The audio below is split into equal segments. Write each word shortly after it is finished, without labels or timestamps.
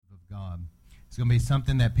It's going to be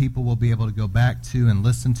something that people will be able to go back to and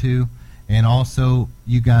listen to, and also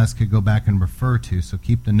you guys could go back and refer to, so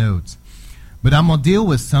keep the notes. But I'm going to deal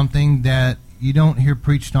with something that you don't hear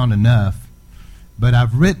preached on enough, but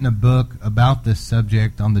I've written a book about this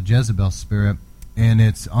subject on the Jezebel spirit, and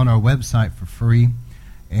it's on our website for free.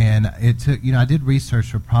 And it took, I did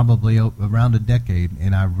research for probably around a decade,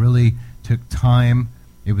 and I really took time.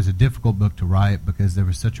 It was a difficult book to write because there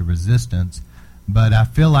was such a resistance. But I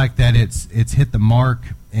feel like that it's hit the mark,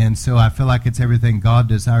 and so I feel like it's everything God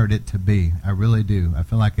desired it to be. I really do. I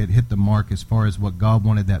feel like it hit the mark as far as what God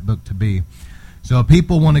wanted that book to be. So if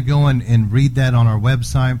people want to go and read that on our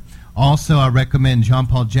website. Also, I recommend John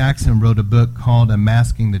Paul Jackson wrote a book called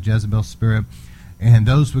Unmasking the Jezebel Spirit, and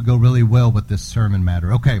those would go really well with this sermon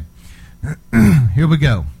matter. Okay, here we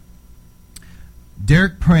go.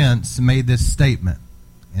 Derek Prince made this statement,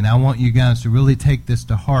 and I want you guys to really take this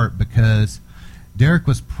to heart because Derek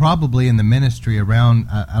was probably in the ministry around,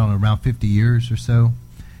 around 50 years or so.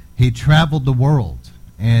 He traveled the world,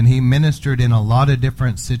 and he ministered in a lot of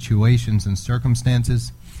different situations and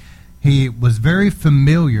circumstances. He was very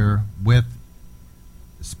familiar with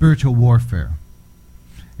spiritual warfare.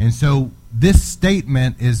 And so this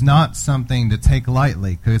statement is not something to take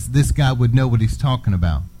lightly because this guy would know what he's talking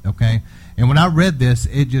about, okay? And when I read this,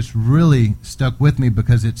 it just really stuck with me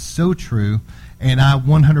because it's so true, and I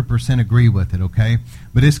 100% agree with it, okay?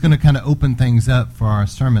 But it's going to kind of open things up for our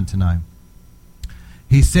sermon tonight.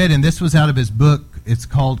 He said, and this was out of his book, it's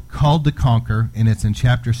called Called to Conquer, and it's in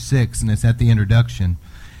chapter 6, and it's at the introduction.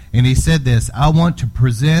 And he said this, I want to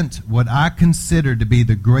present what I consider to be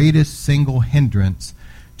the greatest single hindrance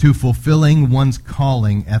to fulfilling one's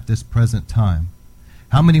calling at this present time.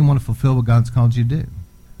 How many want to fulfill what God's called you to do?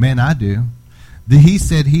 Man, I do. He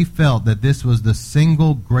said he felt that this was the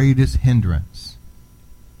single greatest hindrance.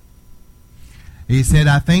 He said,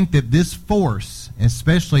 I think that this force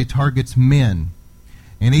especially targets men,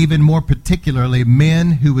 and even more particularly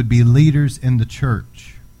men who would be leaders in the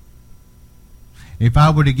church. If I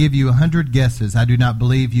were to give you 100 guesses, I do not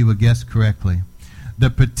believe you would guess correctly. The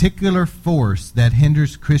particular force that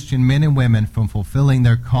hinders Christian men and women from fulfilling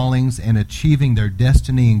their callings and achieving their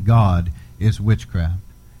destiny in God is witchcraft.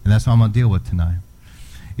 And that's what I'm going to deal with tonight.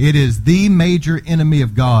 It is the major enemy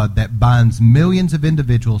of God that binds millions of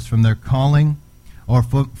individuals from their calling or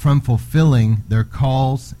from fulfilling their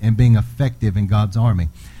calls and being effective in God's army.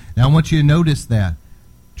 Now I want you to notice that.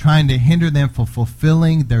 Trying to hinder them from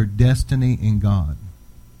fulfilling their destiny in God.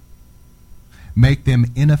 Make them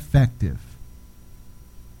ineffective.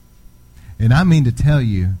 And I mean to tell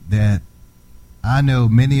you that I know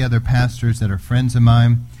many other pastors that are friends of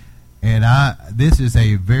mine, and this is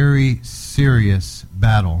a very serious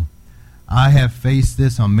battle. I have faced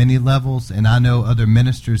this on many levels, and I know other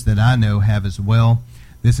ministers that I know have as well.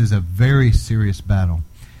 This is a very serious battle.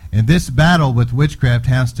 And this battle with witchcraft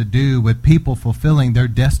has to do with people fulfilling their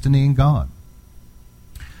destiny in God.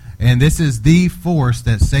 And this is the force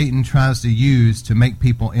that Satan tries to use to make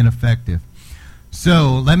people ineffective.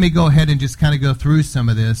 So let me go ahead and just kind of go through some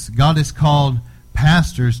of this. God has called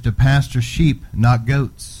pastors to pastor sheep, not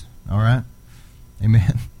goats. All right?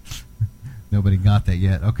 Amen. Nobody got that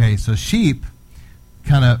yet. Okay, so sheep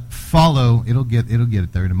kind of follow. It'll get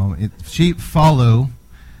it there in a moment. Sheep follow.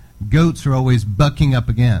 Goats are always bucking up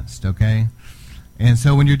against, okay? And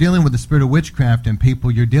so when you're dealing with the spirit of witchcraft and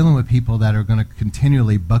people, you're dealing with people that are going to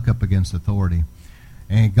continually buck up against authority.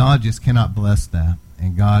 And God just cannot bless that.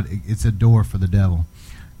 And God, it's a door for the devil.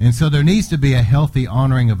 And so there needs to be a healthy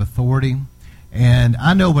honoring of authority. And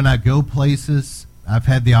I know when I go places, I've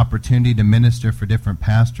had the opportunity to minister for different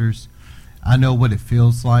pastors. I know what it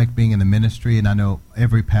feels like being in the ministry, and I know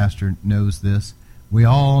every pastor knows this. We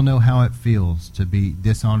all know how it feels to be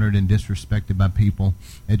dishonored and disrespected by people.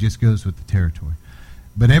 It just goes with the territory.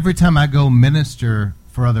 But every time I go minister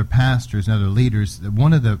for other pastors and other leaders,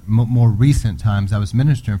 one of the more recent times I was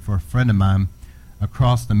ministering for a friend of mine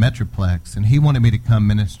across the Metroplex, and he wanted me to come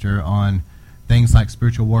minister on things like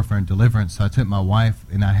spiritual warfare and deliverance. So I took my wife,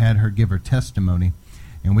 and I had her give her testimony,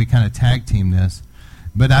 and we kind of tag teamed this.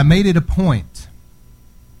 But I made it a point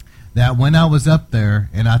that when I was up there,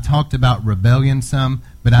 and I talked about rebellion some,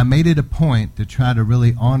 but I made it a point to try to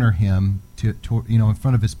really honor him to in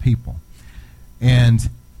front of his people. And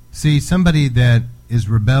see, somebody that is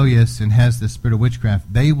rebellious and has the spirit of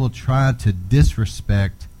witchcraft, they will try to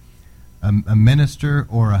disrespect a minister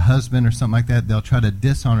or a husband or something like that. They'll try to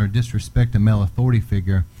dishonor, disrespect a male authority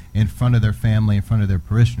figure in front of their family, in front of their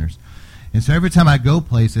parishioners. And so every time I go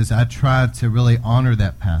places, I try to really honor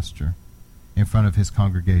that pastor in front of his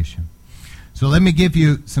congregation. So let me give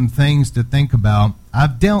you some things to think about.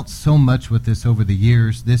 I've dealt so much with this over the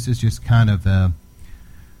years. This is just kind of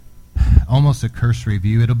almost a cursory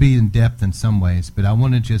view. It'll be in depth in some ways, but I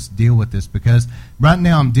want to just deal with this because right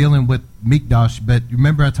now I'm dealing with Mikdash, but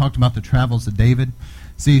remember I talked about the travels of David?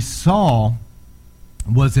 See, Saul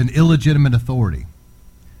was an illegitimate authority.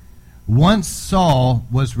 Once Saul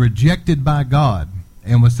was rejected by God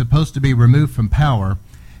and was supposed to be removed from power,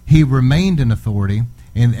 he remained in authority,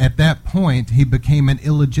 and at that point he became an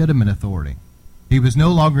illegitimate authority. He was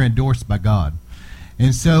no longer endorsed by God.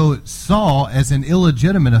 And so Saul, as an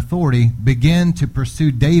illegitimate authority, began to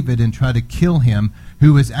pursue David and try to kill him,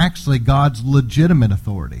 who was actually God's legitimate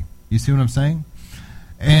authority. You see what I'm saying?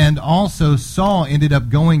 And also Saul ended up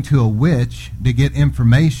going to a witch to get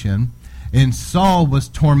information, and Saul was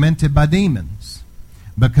tormented by demons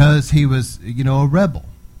because he was, a rebel.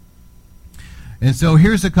 And so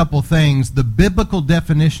here's a couple things. The biblical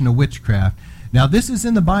definition of witchcraft. Now, this is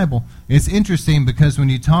in the Bible. It's interesting because when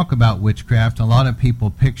you talk about witchcraft, a lot of people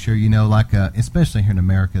picture, especially here in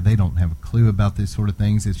America, they don't have a clue about these sort of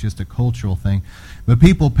things. It's just a cultural thing. But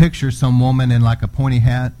people picture some woman in like a pointy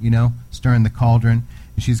hat, stirring the cauldron.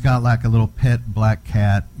 And she's got like a little pet black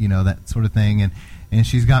cat, that sort of thing. And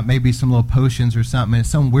she's got maybe some little potions or something. And it's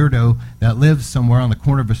some weirdo that lives somewhere on the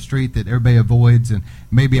corner of a street that everybody avoids, and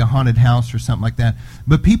maybe a haunted house or something like that.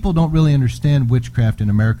 But people don't really understand witchcraft in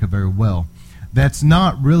America very well. That's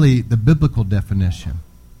not really the biblical definition.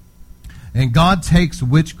 And God takes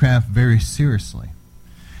witchcraft very seriously.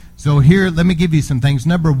 So here, let me give you some things.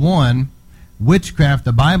 Number one, witchcraft,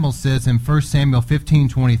 the Bible says in 1 Samuel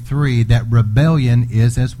 15:23 that rebellion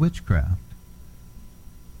is as witchcraft.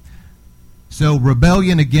 So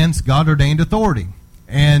rebellion against God-ordained authority.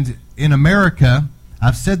 And in America,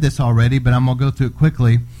 I've said this already, but I'm going to go through it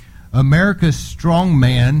quickly. America's strong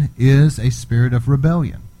man is a spirit of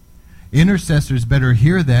rebellion. Intercessors better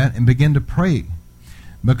hear that and begin to pray,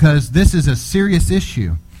 because this is a serious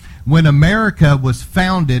issue. When America was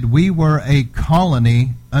founded, we were a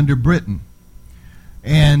colony under Britain.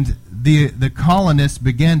 And the colonists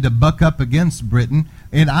began to buck up against Britain,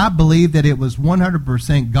 and I believe that it was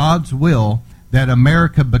 100% God's will that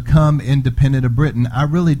America become independent of Britain. I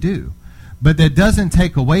really do. But that doesn't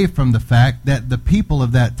take away from the fact that the people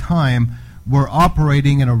of that time were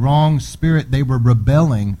operating in a wrong spirit. They were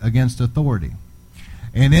rebelling against authority.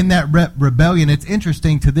 And in that rebellion, it's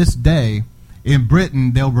interesting, to this day, in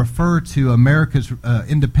Britain, they'll refer to America's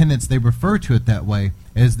independence, they refer to it that way,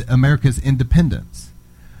 as America's independence.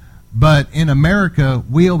 But in America,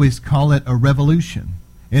 we always call it a revolution.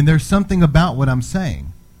 And there's something about what I'm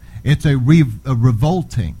saying. It's a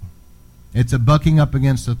revolting. It's a bucking up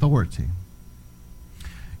against authority.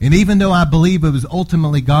 And even though I believe it was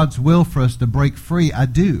ultimately God's will for us to break free, I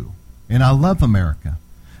do. And I love America.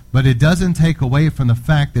 But it doesn't take away from the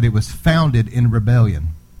fact that it was founded in rebellion.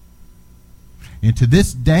 And to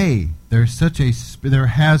this day, there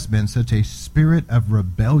has been such a spirit of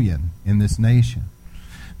rebellion in this nation.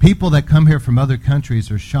 People that come here from other countries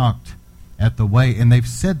are shocked at the way, and they've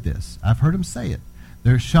said this. I've heard them say it.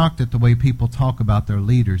 They're shocked at the way people talk about their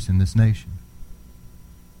leaders in this nation.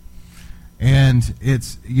 And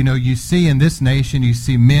it's, you see in this nation, you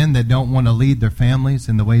see men that don't want to lead their families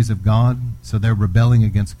in the ways of God, so they're rebelling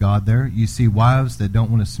against God there. You see wives that don't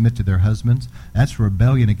want to submit to their husbands. That's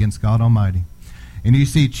rebellion against God Almighty. And you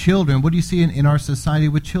see children. What do you see in our society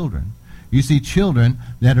with children? You see children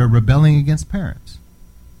that are rebelling against parents.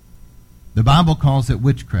 The Bible calls it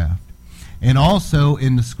witchcraft. And also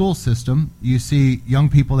in the school system, you see young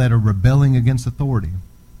people that are rebelling against authority.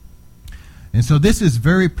 And so this is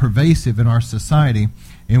very pervasive in our society.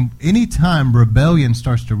 And any time rebellion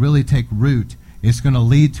starts to really take root, it's going to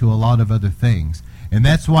lead to a lot of other things. And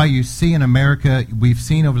that's why you see in America, we've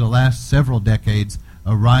seen over the last several decades,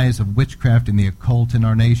 a rise of witchcraft and the occult in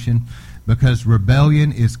our nation, because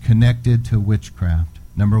rebellion is connected to witchcraft.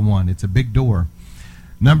 Number one, it's a big door.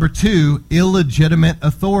 Number two, illegitimate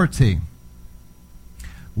authority.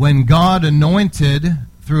 When God anointed,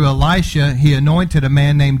 through Elisha, he anointed a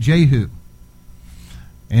man named Jehu.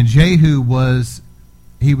 And Jehu was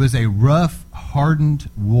a rough, hardened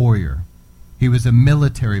warrior. He was a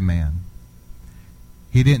military man.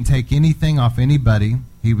 He didn't take anything off anybody.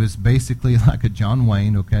 He was basically like a John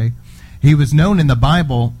Wayne, okay? He was known in the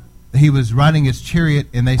Bible. He was riding his chariot,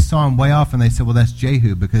 and they saw him way off, and they said, well, that's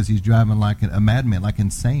Jehu, because he's driving like a madman, like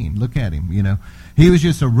insane. Look at him, He was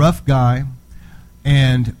just a rough guy,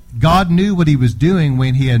 and God knew what he was doing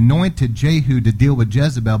when he anointed Jehu to deal with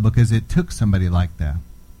Jezebel, because it took somebody like that.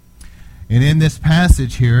 And in this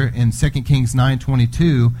passage here, in 2 Kings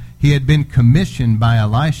 9:22, he had been commissioned by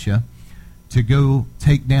Elisha to go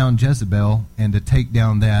take down Jezebel and to take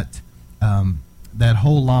down that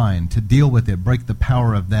whole line, to deal with it, break the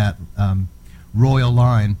power of that royal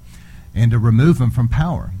line, and to remove him from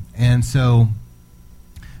power. And so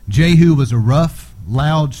Jehu was a rough,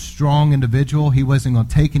 loud, strong individual. He wasn't going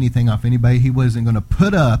to take anything off anybody. He wasn't going to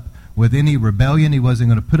put up with any rebellion. He wasn't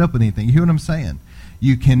going to put up with anything. You hear what I'm saying?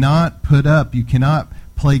 You cannot put up, you cannot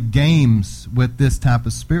play games with this type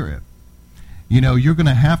of spirit. You're going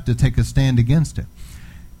to have to take a stand against it.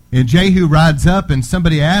 And Jehu rides up, and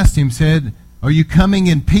somebody asked him, said, "Are you coming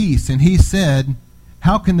in peace?" And he said,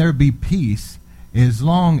 "How can there be peace as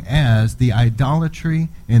long as the idolatry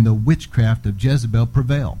and the witchcraft of Jezebel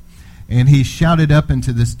prevail?" And he shouted up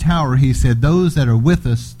into this tower, he said, "Those that are with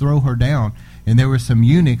us, throw her down." And there were some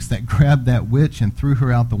eunuchs that grabbed that witch and threw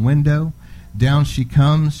her out the window. Down she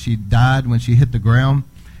comes. She died when she hit the ground,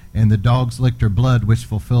 and the dogs licked her blood, which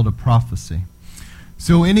fulfilled a prophecy.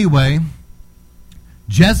 So anyway,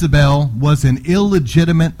 Jezebel was an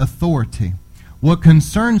illegitimate authority. What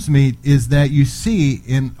concerns me is that you see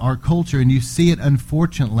in our culture, and you see it,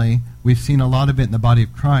 unfortunately, we've seen a lot of it in the body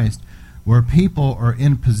of Christ, where people are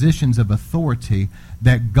in positions of authority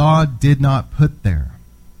that God did not put there.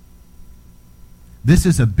 This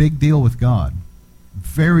is a big deal with God.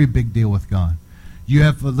 Very big deal with God.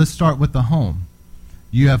 Let's start with the home.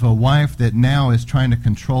 You have a wife that now is trying to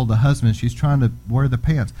control the husband. She's trying to wear the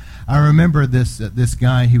pants. I remember this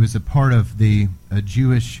guy. He was a part of a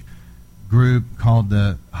Jewish group called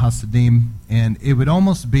the Hasidim, and it would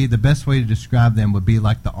almost be, the best way to describe them would be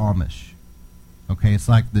like the Amish. Okay, it's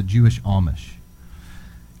like the Jewish Amish.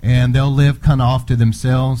 And they'll live kind of off to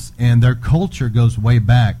themselves, and their culture goes way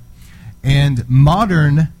back. And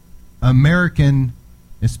modern American,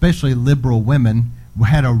 especially liberal women,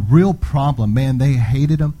 had a real problem. Man, they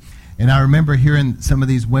hated them. And I remember hearing some of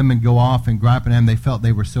these women go off and griping at them. They felt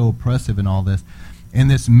they were so oppressive and all this. And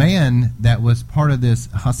this man that was part of this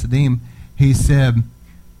Hasidim, he said,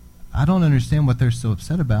 "I don't understand what they're so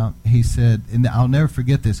upset about." He said, and I'll never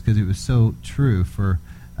forget this because it was so true for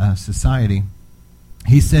society.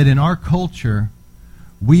 He said, "In our culture,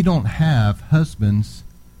 we don't have husbands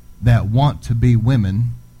that want to be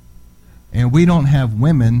women, and we don't have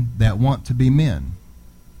women that want to be men.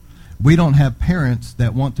 We don't have parents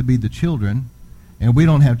that want to be the children, and we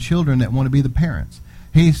don't have children that want to be the parents."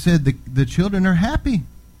 He said the children are happy.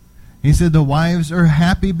 He said the wives are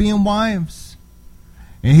happy being wives.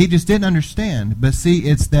 And he just didn't understand. But see,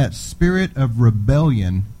 it's that spirit of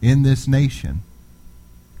rebellion in this nation.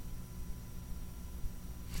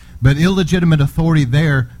 But illegitimate authority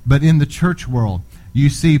there, but in the church world. You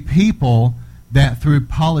see people that through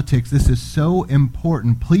politics, this is so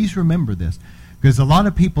important. Please remember this, because a lot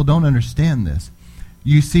of people don't understand this.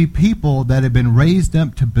 You see people that have been raised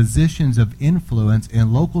up to positions of influence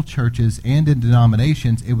in local churches and in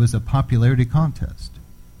denominations. It was a popularity contest.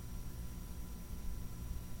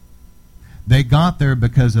 They got there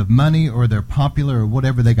because of money, or they're popular, or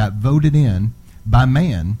whatever. They got voted in by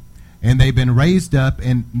man, and they've been raised up,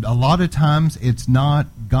 and a lot of times it's not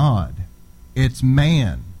God, it's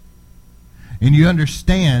man. And you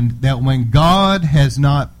understand that when God has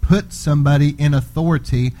not put somebody in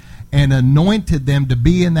authority and anointed them to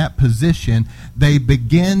be in that position, they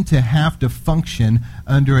begin to have to function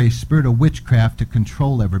under a spirit of witchcraft to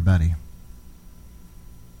control everybody.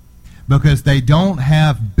 Because they don't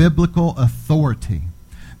have biblical authority.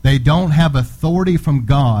 They don't have authority from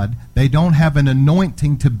God. They don't have an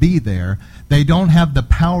anointing to be there. They don't have the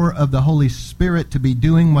power of the Holy Spirit to be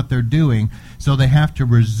doing what they're doing. So they have to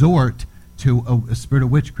resort to a spirit of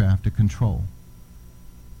witchcraft to control.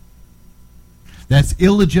 That's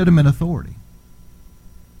illegitimate authority.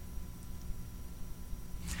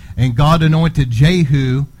 And God anointed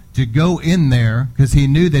Jehu to go in there because he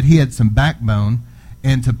knew that he had some backbone,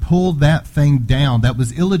 and to pull that thing down. That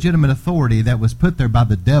was illegitimate authority that was put there by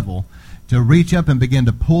the devil to reach up and begin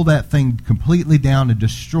to pull that thing completely down and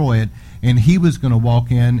destroy it. And he was going to walk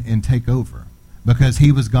in and take over because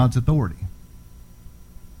he was God's authority.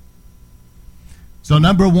 So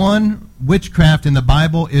number one, witchcraft in the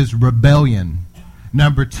Bible is rebellion.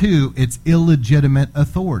 Number two, it's illegitimate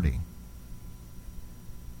authority.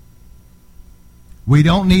 We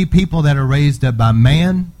don't need people that are raised up by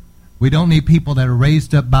man. We don't need people that are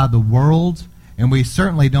raised up by the world. And we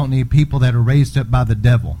certainly don't need people that are raised up by the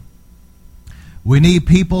devil. We need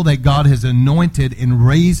people that God has anointed and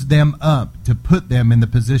raised them up to put them in the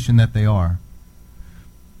position that they are.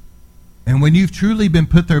 And when you've truly been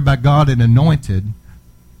put there by God and anointed,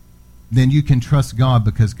 then you can trust God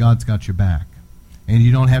because God's got your back. And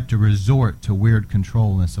you don't have to resort to weird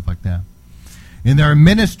control and stuff like that. And there are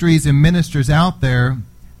ministries and ministers out there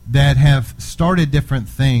that have started different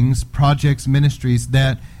things, projects, ministries,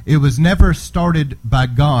 that it was never started by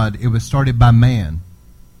God, it was started by man.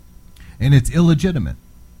 And it's illegitimate.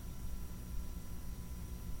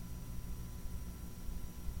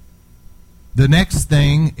 The next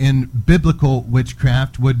thing in biblical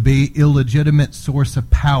witchcraft would be illegitimate source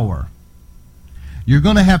of power. You're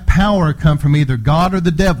going to have power come from either God or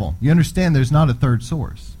the devil. You understand there's not a third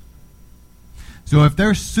source. So if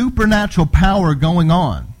there's supernatural power going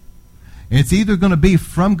on, it's either going to be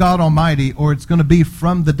from God Almighty or it's going to be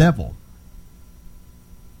from the devil.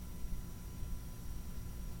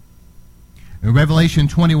 And Revelation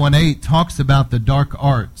 21:8 talks about the dark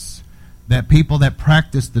arts, that people that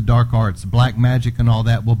practice the dark arts, black magic and all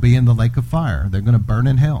that, will be in the lake of fire. They're going to burn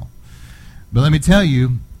in hell. But let me tell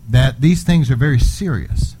you that these things are very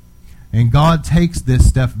serious. And God takes this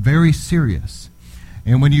stuff very serious.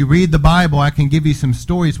 And when you read the Bible, I can give you some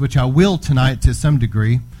stories, which I will tonight to some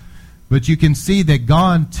degree. But you can see that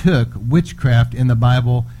God took witchcraft in the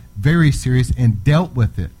Bible very serious and dealt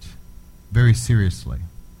with it very seriously.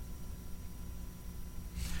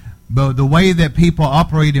 But the way that people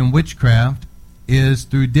operate in witchcraft is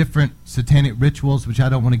through different satanic rituals, which I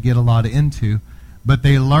don't want to get a lot into, but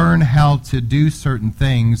they learn how to do certain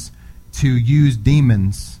things to use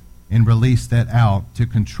demons and release that out to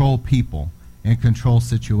control people and control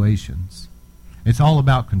situations. It's all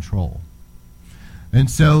about control. And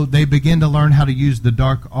so they begin to learn how to use the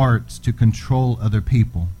dark arts to control other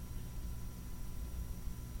people.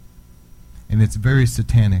 And it's very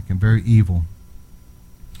satanic and very evil.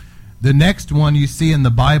 The next one you see in the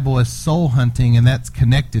Bible is soul hunting, and that's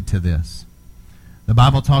connected to this. The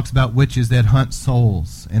Bible talks about witches that hunt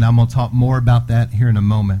souls, and I'm going to talk more about that here in a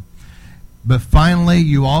moment. But finally,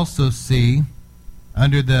 you also see,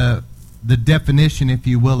 under the definition, if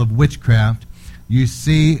you will, of witchcraft, you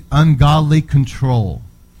see ungodly control,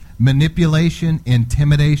 manipulation,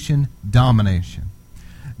 intimidation, domination.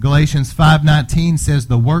 Galatians 5:19 says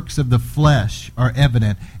the works of the flesh are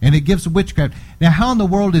evident, and it gives witchcraft. Now, how in the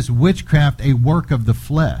world is witchcraft a work of the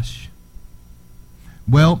flesh?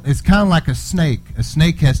 Well, it's kind of like a snake. A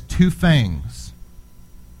snake has two fangs.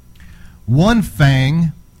 One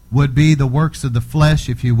fang would be the works of the flesh,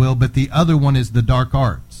 if you will, but the other one is the dark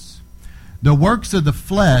arts. The works of the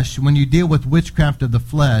flesh, when you deal with witchcraft of the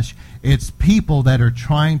flesh, it's people that are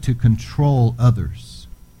trying to control others.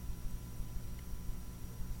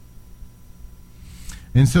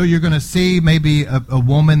 And so you're going to see maybe a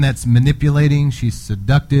woman that's manipulating, she's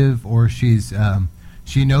seductive, or she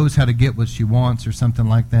knows how to get what she wants or something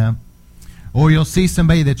like that. Or you'll see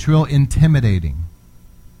somebody that's real intimidating.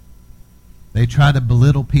 They try to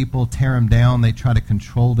belittle people, tear them down, they try to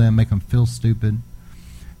control them, make them feel stupid,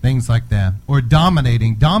 things like that. Or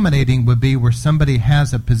dominating. Dominating would be where somebody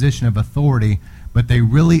has a position of authority, but they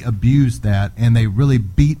really abuse that, and they really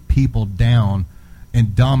beat people down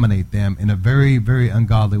and dominate them in a very, very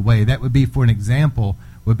ungodly way. That would be, for an example,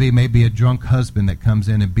 would be maybe a drunk husband that comes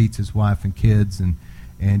in and beats his wife and kids and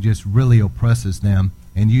just really oppresses them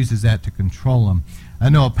and uses that to control them. I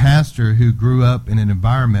know a pastor who grew up in an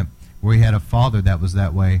environment where he had a father that was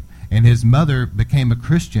that way, and his mother became a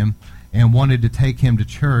Christian and wanted to take him to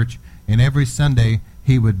church, and every Sunday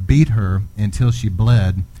he would beat her until she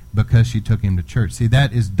bled because she took him to church. See,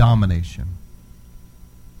 that is domination.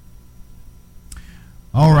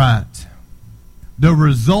 All right. The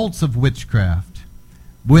results of witchcraft.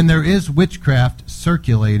 When there is witchcraft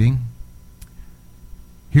circulating,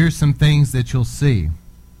 here's some things that you'll see.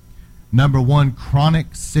 Number one, chronic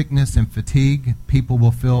sickness and fatigue. People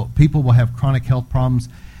will have chronic health problems,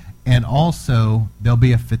 and also there'll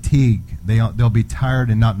be a fatigue. They'll be tired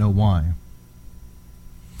and not know why.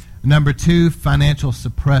 Number two, financial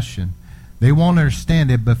suppression. They won't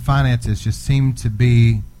understand it, but finances just seem to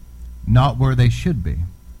be not where they should be.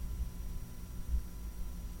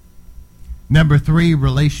 Number three,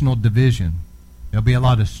 relational division. There'll be a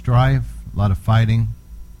lot of strife, a lot of fighting.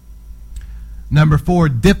 Number four,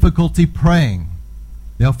 difficulty praying.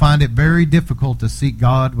 They'll find it very difficult to seek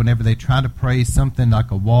God whenever they try to pray. Something like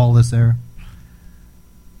a wall is there.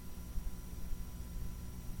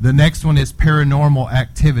 The next one is paranormal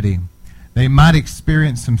activity. They might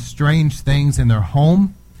experience some strange things in their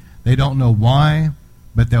home. They don't know why,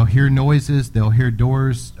 but they'll hear noises. They'll hear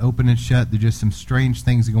doors open and shut. There's just some strange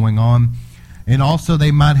things going on. And also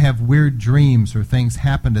they might have weird dreams or things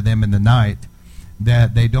happen to them in the night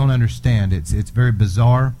that they don't understand. It's very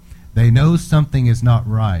bizarre. They know something is not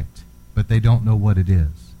right, but they don't know what it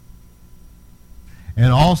is.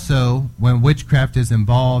 And also, when witchcraft is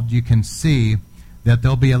involved, you can see that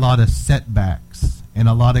there'll be a lot of setbacks and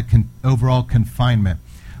a lot of overall confinement.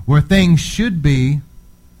 Where things should be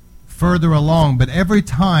further along. But every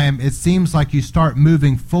time it seems like you start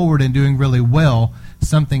moving forward and doing really well,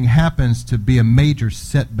 something happens to be a major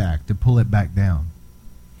setback to pull it back down.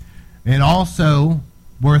 And also,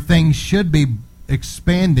 where things should be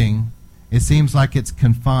expanding, it seems like it's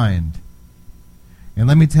confined. And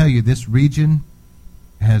let me tell you, this region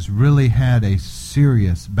has really had a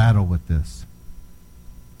serious battle with this.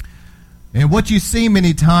 And what you see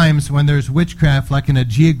many times when there's witchcraft, like in a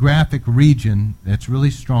geographic region that's really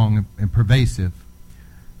strong and pervasive,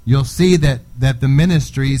 you'll see that the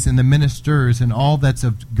ministries and the ministers and all that's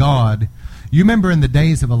of God. You remember in the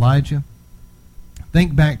days of Elijah?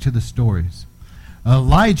 Think back to the stories.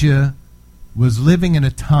 Elijah was living in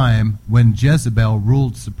a time when Jezebel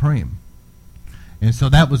ruled supreme. And so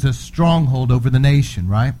that was a stronghold over the nation,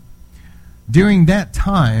 right? During that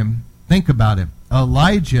time, think about it.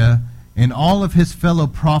 Elijah and all of his fellow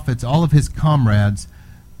prophets, all of his comrades,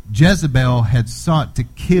 Jezebel had sought to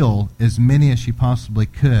kill as many as she possibly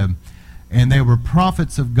could. And they were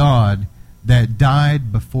prophets of God that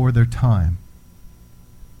died before their time.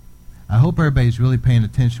 I hope everybody's really paying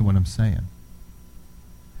attention to what I'm saying.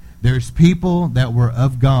 There's people that were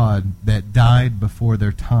of God that died before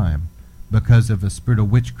their time because of a spirit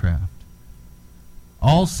of witchcraft.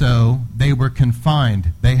 Also, they were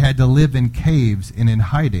confined. They had to live in caves and in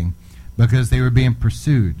hiding because they were being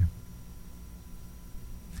pursued.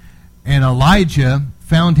 And Elijah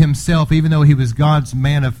found himself, even though he was God's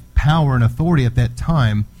man of power and authority at that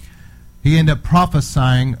time, he ended up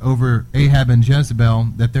prophesying over Ahab and Jezebel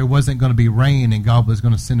that there wasn't going to be rain and God was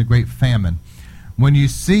going to send a great famine. When you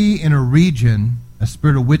see in a region a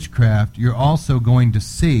spirit of witchcraft, you're also going to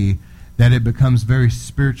see that it becomes very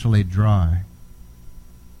spiritually dry.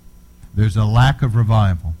 There's a lack of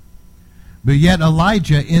revival. But yet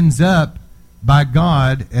Elijah ends up by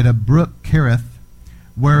God at a brook Kerith,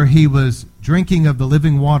 where he was drinking of the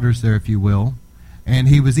living waters there, if you will, and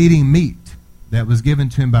he was eating meat that was given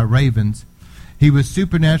to him by ravens. He was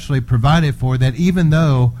supernaturally provided for, that even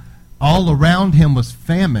though all around him was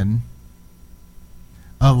famine,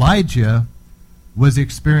 Elijah was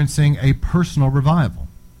experiencing a personal revival.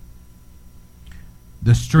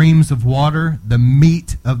 The streams of water, the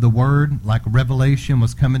meat of the word, like revelation,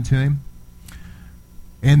 was coming to him.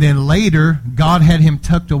 And then later, God had him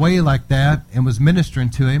tucked away like that and was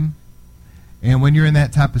ministering to him. And when you're in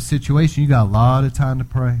that type of situation, you got a lot of time to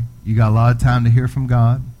pray. You got a lot of time to hear from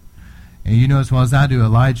God. And you know as well as I do,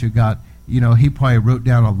 Elijah got, he probably wrote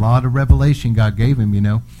down a lot of revelation God gave him,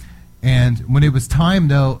 And when it was time,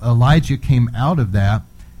 though, Elijah came out of that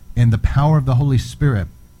in the power of the Holy Spirit.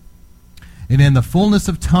 And in the fullness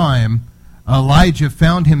of time, Elijah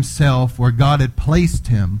found himself where God had placed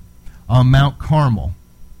him on Mount Carmel.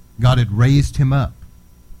 God had raised him up.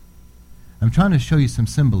 I'm trying to show you some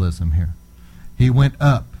symbolism here. He went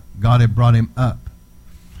up. God had brought him up.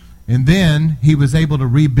 And then he was able to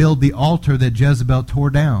rebuild the altar that Jezebel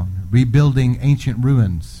tore down, rebuilding ancient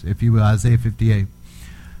ruins, if you will, Isaiah 58.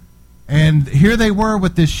 And here they were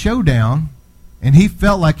with this showdown, and he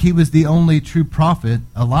felt like he was the only true prophet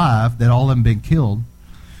alive, that all of them been killed.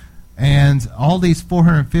 And all these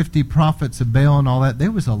 450 prophets of Baal and all that,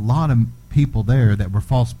 there was a lot of people there that were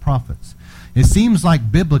false prophets. It seems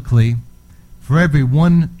like biblically, for every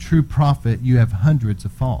one true prophet, you have hundreds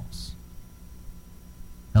of false.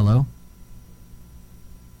 Hello?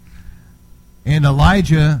 And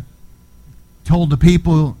Elijah told the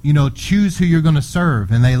people, choose who you're going to serve.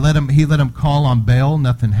 And he let them call on Baal.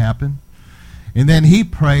 Nothing happened. And then he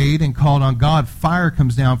prayed and called on God. Fire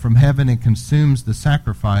comes down from heaven and consumes the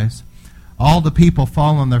sacrifice. All the people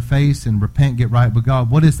fall on their face and repent, get right with God.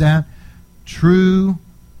 What is that? True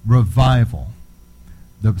revival.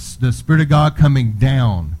 The Spirit of God coming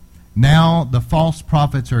down. Now the false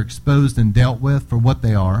prophets are exposed and dealt with for what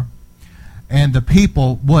they are. And the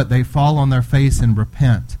people, they fall on their face and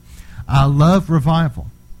repent. I love revival.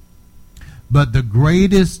 But the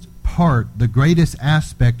greatest part, the greatest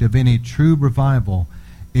aspect of any true revival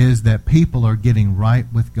is that people are getting right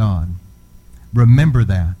with God. Remember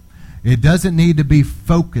that. It doesn't need to be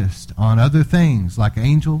focused on other things like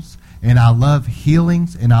angels. And I love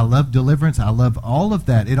healings, and I love deliverance. I love all of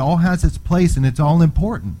that. It all has its place, and it's all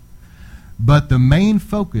important. But the main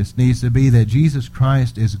focus needs to be that Jesus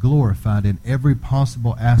Christ is glorified in every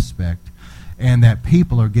possible aspect, and that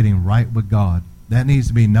people are getting right with God. That needs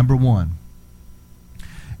to be number one.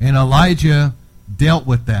 And Elijah dealt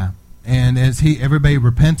with that. And as everybody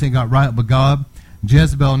repented, got right with God,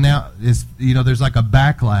 Jezebel now is, there's like a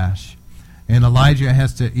backlash. And Elijah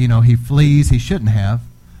has to, he flees. He shouldn't have.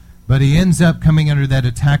 But he ends up coming under that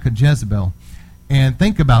attack of Jezebel. And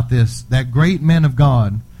think about this. That great man of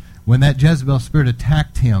God, when that Jezebel spirit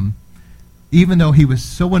attacked him, even though he was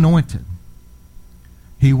so anointed,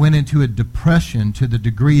 he went into a depression to the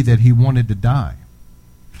degree that he wanted to die.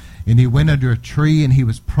 And he went under a tree and he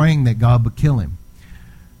was praying that God would kill him.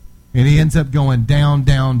 And he ends up going down,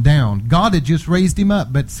 down, down. God had just raised him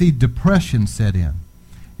up, but see, depression set in.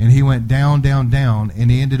 And he went down, down, down,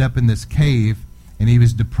 and he ended up in this cave, and he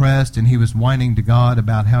was depressed, and he was whining to God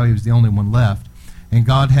about how he was the only one left. And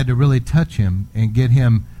God had to really touch him and get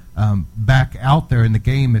him back out there in the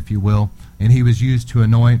game, if you will. And he was used to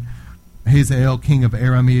anoint Hazael, king of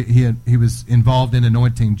Aram. He was involved in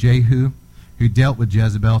anointing Jehu, who dealt with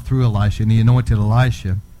Jezebel through Elisha, and he anointed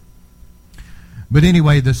Elisha. But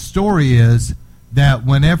anyway, the story is that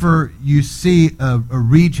whenever you see a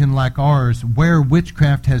region like ours where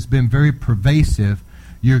witchcraft has been very pervasive,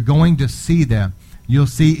 you're going to see that. You'll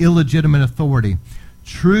see illegitimate authority.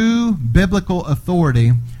 True biblical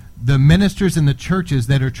authority, the ministers in the churches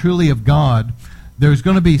that are truly of God, there's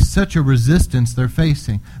going to be such a resistance they're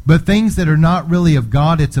facing. But things that are not really of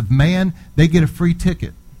God, it's of man, they get a free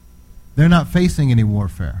ticket. They're not facing any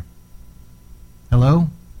warfare. Hello?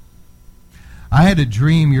 I had a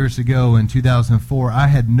dream years ago in 2004. I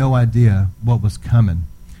had no idea what was coming.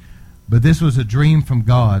 But this was a dream from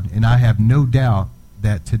God, and I have no doubt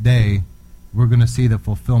that today we're going to see the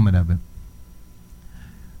fulfillment of it.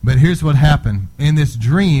 But here's what happened. In this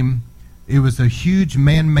dream, it was a huge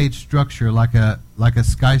man-made structure like a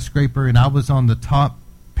skyscraper, and I was on the top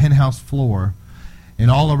penthouse floor, and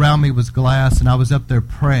all around me was glass, and I was up there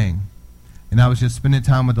praying. And I was just spending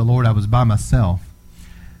time with the Lord. I was by myself.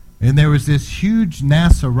 And there was this huge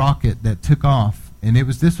NASA rocket that took off. And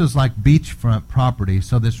this was like beachfront property.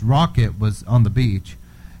 So this rocket was on the beach.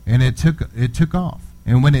 And it took off.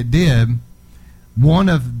 And when it did,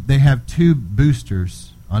 they have two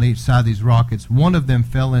boosters on each side of these rockets. One of them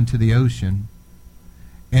fell into the ocean.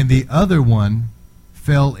 And the other one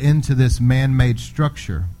fell into this man-made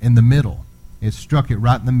structure in the middle. It struck it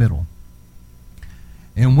right in the middle.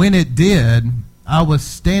 And when it did, I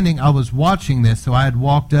was watching this, so I had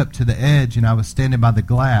walked up to the edge, and I was standing by the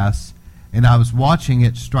glass, and I was watching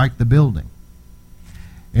it strike the building.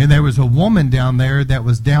 And there was a woman down there that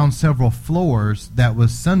was down several floors that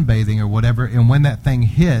was sunbathing or whatever, and when that thing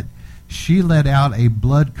hit, she let out a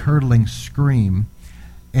blood-curdling scream,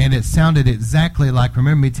 and it sounded exactly like,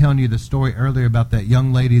 remember me telling you the story earlier about that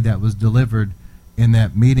young lady that was delivered in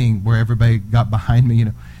that meeting where everybody got behind me,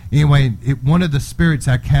 Anyway, one of the spirits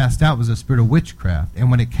I cast out was a spirit of witchcraft.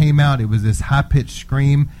 And when it came out, it was this high-pitched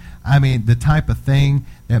scream. I mean, the type of thing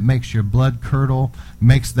that makes your blood curdle,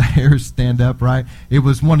 makes the hairs stand up, right? It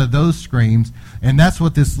was one of those screams. And that's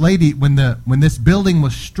what this lady, when this building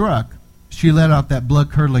was struck, she let out that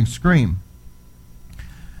blood-curdling scream.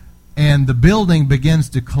 And the building begins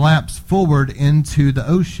to collapse forward into the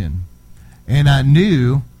ocean. And I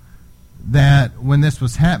knew that when this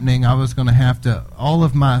was happening, I was going to have to, all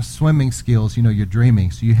of my swimming skills, you're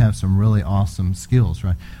dreaming, so you have some really awesome skills,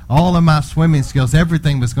 right? All of my swimming skills,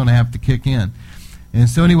 everything was going to have to kick in. And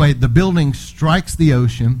so anyway, the building strikes the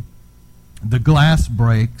ocean, the glass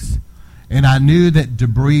breaks, and I knew that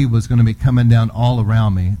debris was going to be coming down all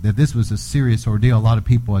around me, that this was a serious ordeal. A lot of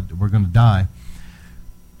people were going to die.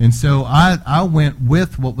 And so I went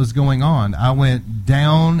with what was going on. I went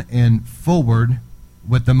down and forward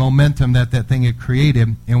with the momentum that thing had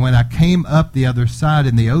created. And when I came up the other side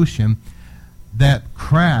in the ocean, that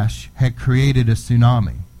crash had created a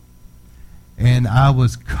tsunami. And I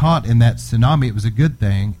was caught in that tsunami. It was a good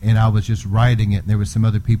thing, and I was just riding it, and there were some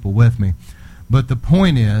other people with me. But the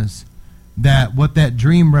point is that what that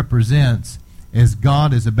dream represents is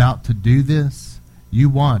God is about to do this. You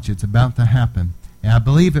watch, it's about to happen. And I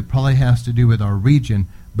believe it probably has to do with our region,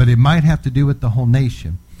 but it might have to do with the whole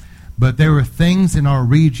nation. But there are things in our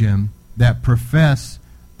region that profess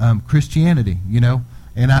Christianity,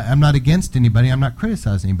 And I'm not against anybody. I'm not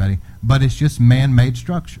criticizing anybody. But it's just man-made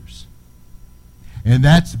structures. And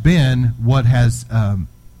that's been what has,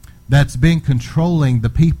 that's been controlling the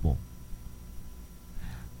people.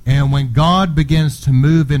 And when God begins to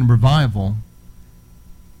move in revival,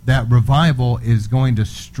 that revival is going to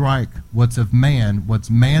strike what's of man, what's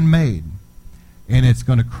man-made, and it's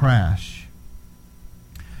going to crash.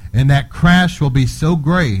 And that crash will be so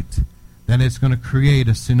great that it's going to create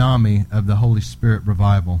a tsunami of the Holy Spirit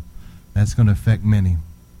revival that's going to affect many.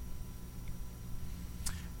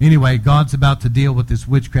 Anyway, God's about to deal with this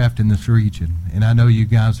witchcraft in this region, and I know you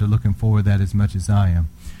guys are looking forward to that as much as I am.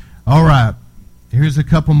 All right, here's a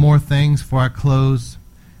couple more things before I close.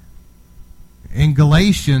 In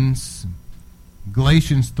Galatians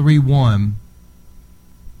 3:1,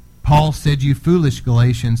 Paul said, "You foolish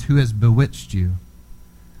Galatians, who has bewitched you?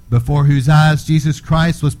 before whose eyes Jesus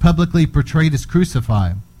Christ was publicly portrayed as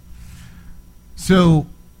crucified. So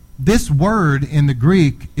this word in the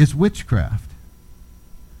Greek is witchcraft.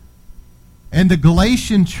 And the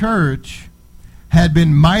Galatian church had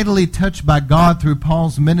been mightily touched by God through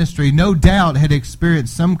Paul's ministry. No doubt had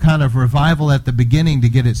experienced some kind of revival at the beginning to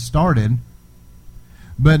get it started.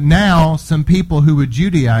 But now some people who were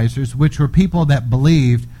Judaizers, which were people that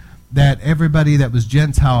believed that everybody that was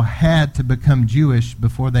Gentile had to become Jewish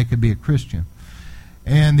before they could be a Christian.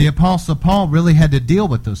 And the Apostle Paul really had to deal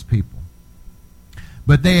with those people.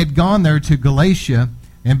 But they had gone there to Galatia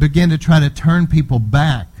and began to try to turn people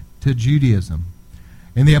back to Judaism.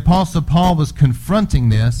 And the Apostle Paul was confronting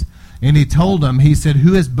this, and he told them, he said,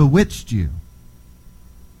 "Who has bewitched you?"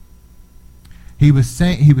 He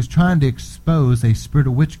was trying to expose a spirit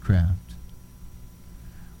of witchcraft.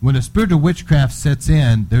 When a spirit of witchcraft sets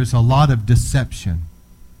in, there's a lot of deception.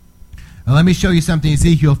 Now let me show you something,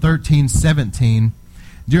 Ezekiel 13:17.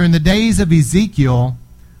 During the days of Ezekiel,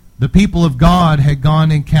 the people of God had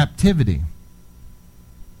gone in captivity.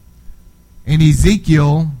 And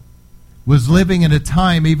Ezekiel was living in a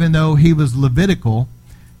time, even though he was Levitical,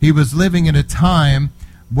 he was living in a time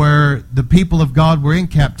where the people of God were in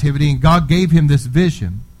captivity, and God gave him this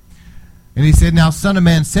vision. And he said, "Now, son of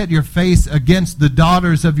man, set your face against the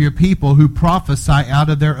daughters of your people who prophesy out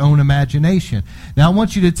of their own imagination." Now, I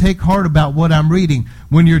want you to take heart about what I'm reading.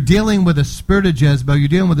 When you're dealing with a spirit of Jezebel, you're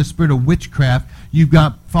dealing with a spirit of witchcraft, you've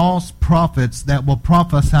got false prophets that will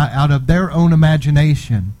prophesy out of their own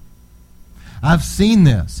imagination. I've seen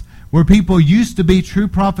this, where people used to be true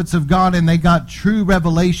prophets of God and they got true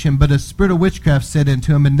revelation, but a spirit of witchcraft set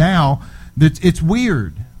into them, and now it's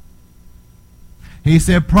weird. He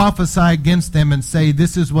said, "Prophesy against them and say,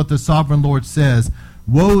 this is what the sovereign Lord says.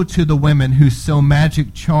 Woe to the women who sew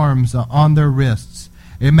magic charms on their wrists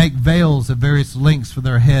and make veils of various lengths for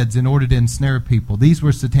their heads in order to ensnare people." These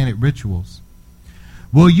were satanic rituals.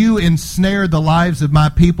 "Will you ensnare the lives of my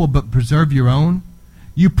people but preserve your own?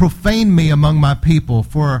 You profane me among my people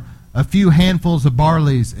for a few handfuls of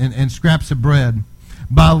barleys and scraps of bread.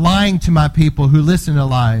 By lying to my people who listen to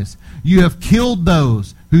lies, you have killed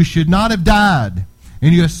those who should not have died,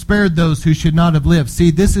 and you have spared those who should not have lived." See,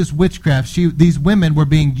 this is witchcraft. These women were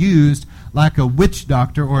being used like a witch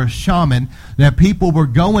doctor or a shaman, that people were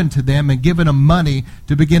going to them and giving them money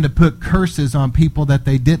to begin to put curses on people that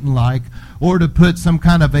they didn't like, or to put some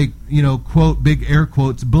kind of a, quote, big air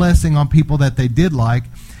quotes, blessing on people that they did like.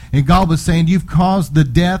 And God was saying, "You've caused the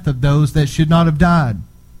death of those that should not have died.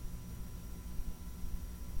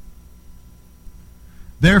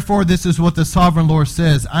 Therefore, this is what the sovereign Lord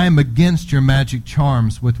says. I am against your magic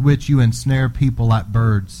charms with which you ensnare people like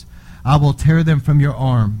birds. I will tear them from your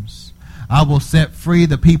arms. I will set free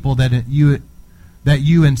the people that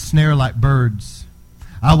you ensnare like birds.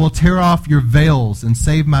 I will tear off your veils and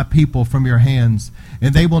save my people from your hands,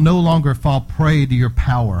 and they will no longer fall prey to your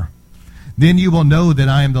power. Then you will know that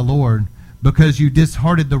I am the Lord, because you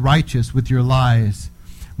disheartened the righteous with your lies,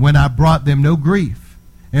 when I brought them no grief,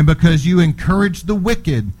 and because you encouraged the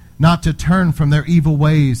wicked not to turn from their evil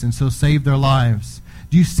ways and so save their lives."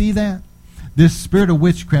 Do you see that? This spirit of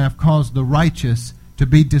witchcraft caused the righteous to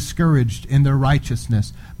be discouraged in their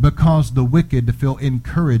righteousness, but caused the wicked to feel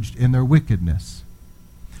encouraged in their wickedness.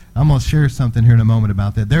 I'm going to share something here in a moment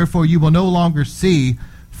about that. "Therefore you will no longer see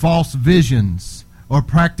false visions or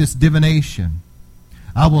practice divination.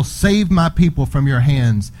 I will save my people from your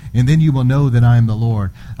hands, and then you will know that I am the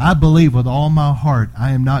Lord." I believe with all my heart,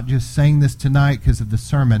 I am not just saying this tonight because of the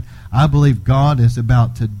sermon. I believe God is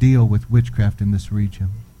about to deal with witchcraft in this region.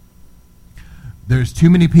 There's too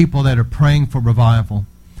many people that are praying for revival.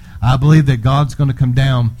 I believe that God's going to come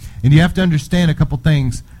down. And you have to understand a couple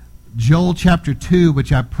things. Joel chapter 2,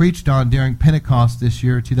 which I preached on during Pentecost this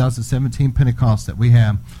year, 2017 Pentecost that we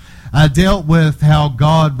have, I dealt with how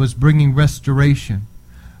God was bringing restoration.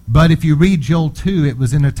 But if you read Joel 2, it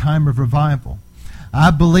was in a time of revival.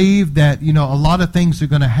 I believe that, a lot of things are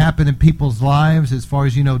going to happen in people's lives as far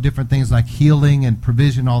as, different things like healing and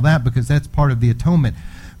provision, all that, because that's part of the atonement.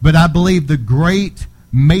 But I believe the great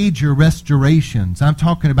major restorations, I'm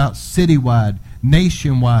talking about citywide,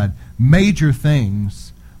 nationwide, major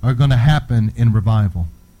things are going to happen in revival.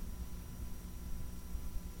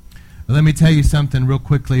 Let me tell you something real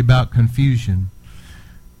quickly about confusion.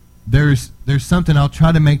 There's something, I'll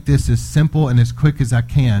try to make this as simple and as quick as I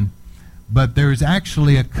can, but there's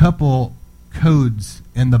actually a couple codes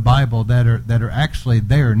in the Bible that are actually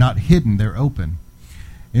there, not hidden, they're open.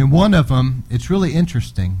 And one of them, it's really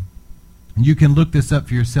interesting. You can look this up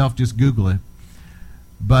for yourself, just Google it.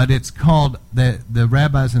 But it's called, the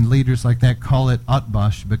rabbis and leaders like that call it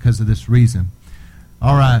Atbash because of this reason.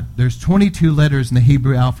 All right, there's 22 letters in the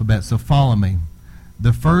Hebrew alphabet, so follow me.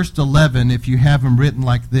 The first 11, if you have them written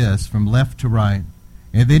like this, from left to right,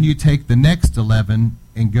 and then you take the next 11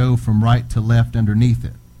 and go from right to left underneath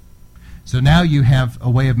it. So now you have a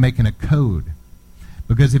way of making a code.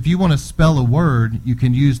 Because if you want to spell a word, you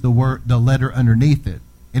can use the letter underneath it.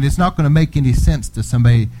 And it's not going to make any sense to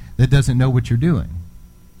somebody that doesn't know what you're doing.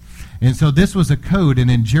 And so this was a code, and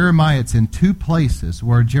in Jeremiah, it's in two places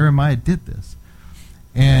where Jeremiah did this.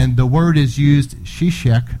 And the word is used,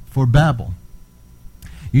 Shishak, for Babel.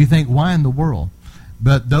 You think, why in the world?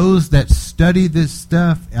 But those that study this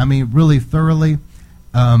stuff, I mean, really thoroughly,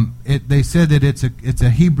 they said that it's a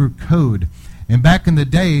Hebrew code. And back in the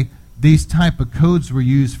day, these type of codes were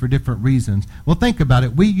used for different reasons. Well, think about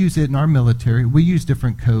it. We use it in our military. We use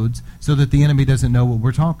different codes so that the enemy doesn't know what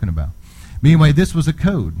we're talking about. But anyway, this was a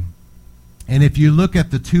code. And if you look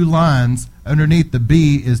at the two lines, underneath the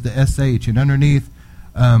B is the SH, and underneath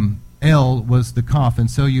L was the Kaf,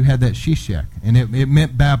 and so you had that Shishak, and it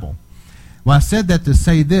meant Babel. Well, I said that to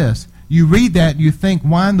say this. You read that, and you think,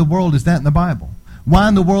 why in the world is that in the Bible? Why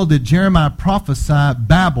in the world did Jeremiah prophesy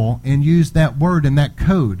Babel and use that word in that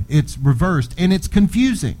code? It's reversed, and it's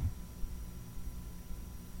confusing.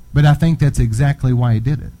 But I think that's exactly why he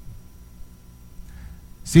did it.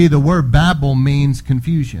 See, the word Babel means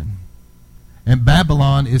confusion. And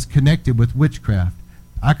Babylon is connected with witchcraft.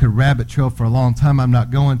 I could rabbit trail for a long time. I'm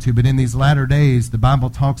not going to. But in these latter days, the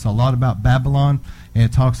Bible talks a lot about Babylon, and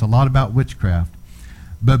it talks a lot about witchcraft.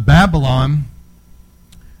 But Babylon,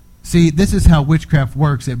 see, this is how witchcraft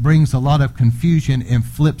works. It brings a lot of confusion and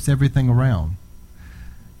flips everything around.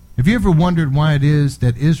 Have you ever wondered why it is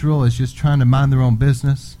that Israel is just trying to mind their own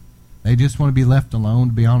business? They just want to be left alone,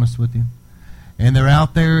 to be honest with you. And they're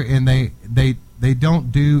out there, and they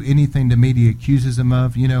don't do anything the media accuses them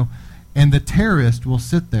of, you know. And the terrorist will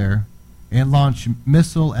sit there and launch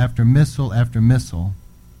missile after missile after missile.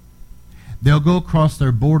 They'll go across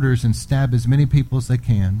their borders and stab as many people as they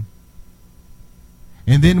can.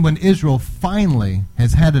 And then when Israel finally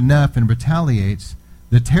has had enough and retaliates,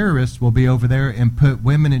 the terrorists will be over there and put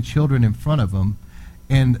women and children in front of them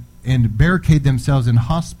and barricade themselves in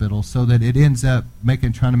hospitals so that it ends up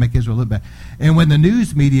trying to make Israel look bad. And when the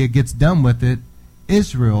news media gets done with it,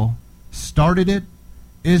 Israel started it.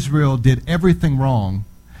 Israel did everything wrong.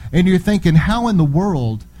 And you're thinking, how in the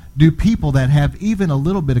world do people that have even a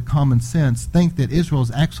little bit of common sense think that Israel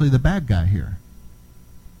is actually the bad guy here?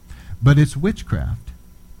 But it's witchcraft.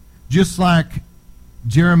 Just like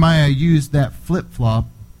Jeremiah used that flip-flop,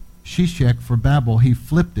 Shishak, for Babel, he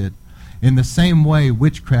flipped it. In the same way,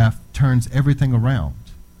 witchcraft turns everything around.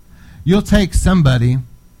 You'll take somebody,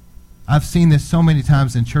 I've seen this so many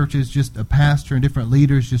times in churches, just a pastor and different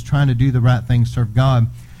leaders just trying to do the right thing, serve God.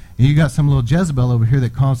 And you got some little Jezebel over here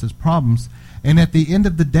that causes problems. And at the end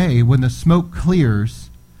of the day, when the smoke clears,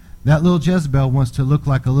 that little Jezebel wants to look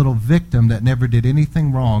like a little victim that never did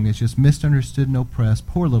anything wrong. It's just misunderstood and oppressed.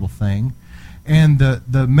 Poor little thing. And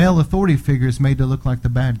the male authority figure is made to look like the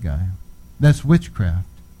bad guy. That's witchcraft.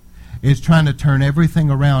 It's trying to turn everything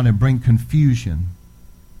around and bring confusion.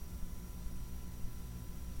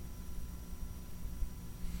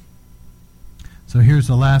 So here's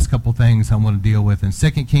the last couple things I want to deal with. In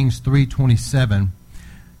 2 Kings 3:27,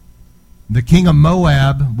 the king of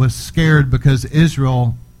Moab was scared because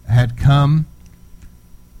Israel had come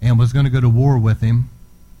and was going to go to war with him.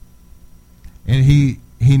 And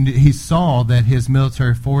he saw that his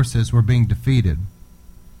military forces were being defeated.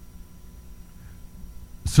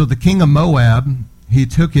 So the king of Moab, he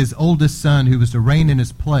took his oldest son, who was to reign in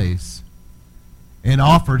his place, and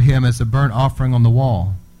offered him as a burnt offering on the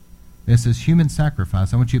wall. This is human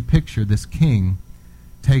sacrifice. I want you to picture this king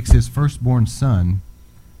takes his firstborn son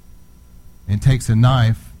and takes a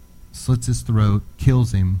knife, slits his throat,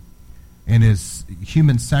 kills him, and is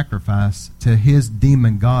human sacrifice to his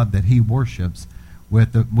demon god that he worships,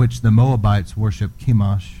 which the Moabites worship,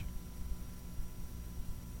 Chemosh.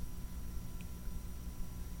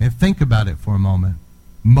 And think about it for a moment.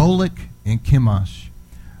 Moloch and Chemosh.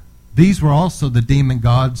 These were also the demon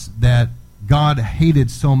gods that God hated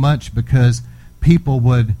so much because people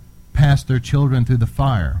would pass their children through the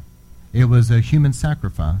fire. It was a human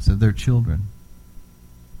sacrifice of their children.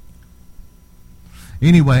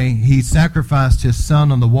 Anyway, he sacrificed his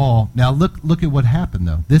son on the wall. Now look at what happened,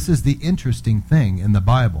 though. This is the interesting thing in the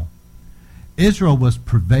Bible. Israel was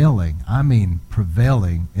prevailing. I mean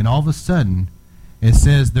prevailing. And all of a sudden, it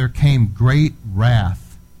says there came great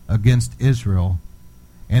wrath against Israel,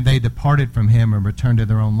 and they departed from him and returned to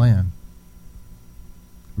their own land.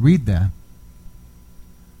 Read that.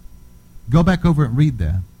 Go back over and read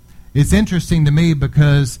that. It's interesting to me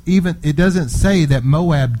because even it doesn't say that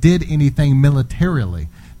Moab did anything militarily.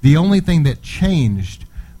 The only thing that changed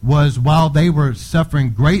was while they were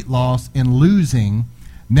suffering great loss and losing,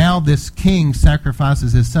 now this king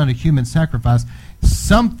sacrifices his son, a human sacrifice.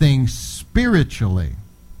 Something spiritually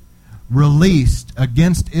released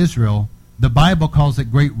against Israel. The Bible calls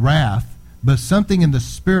it great wrath, but something in the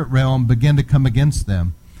spirit realm began to come against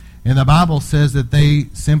them. And the Bible says that they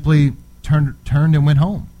simply turned and went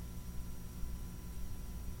home.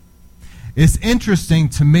 It's interesting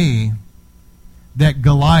to me that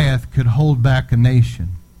Goliath could hold back a nation.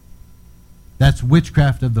 That's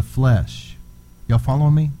witchcraft of the flesh. Y'all follow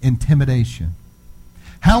me? Intimidation.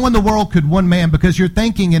 How in the world could one man, because you're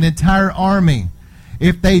thinking an entire army,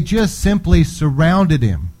 if they just simply surrounded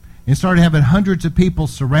him and started having hundreds of people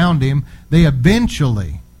surround him, they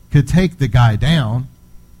eventually could take the guy down.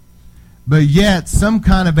 But yet, some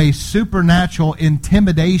kind of a supernatural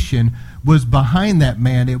intimidation was behind that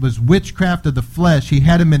man. It was witchcraft of the flesh. He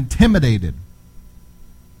had him intimidated.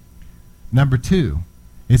 Number two,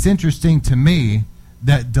 it's interesting to me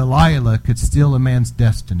that Delilah could steal a man's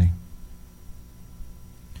destiny.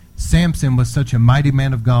 Samson was such a mighty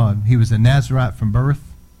man of God. He was a Nazarite from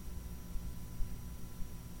birth.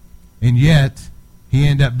 And yet, he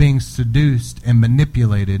ended up being seduced and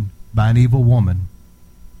manipulated by an evil woman.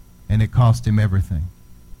 And it cost him everything.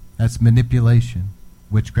 That's manipulation,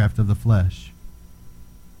 witchcraft of the flesh.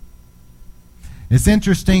 It's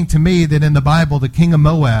interesting to me that in the Bible, the king of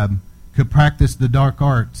Moab could practice the dark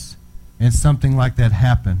arts, and something like that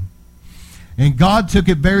happened. And God took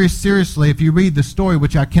it very seriously. If you read the story,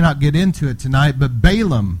 which I cannot get into it tonight, but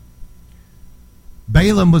Balaam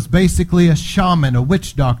was basically a shaman, a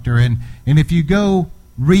witch doctor. And if you go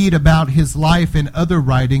read about his life in other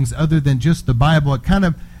writings other than just the Bible,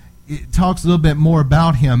 it talks a little bit more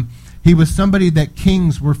about him. He was somebody that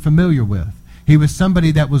kings were familiar with. He was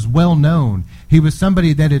somebody that was well known. He was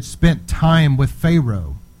somebody that had spent time with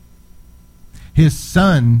Pharaoh.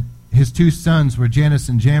 His two sons were Jannes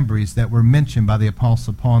and Jambres that were mentioned by the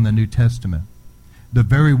Apostle Paul in the New Testament. The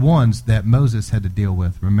very ones that Moses had to deal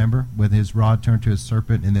with, remember? With his rod turned to a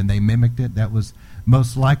serpent and then they mimicked it. That was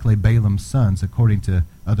most likely Balaam's sons, according to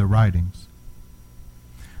other writings.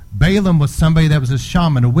 Balaam was somebody that was a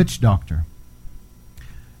shaman, a witch doctor.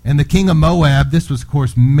 And the king of Moab, this was, of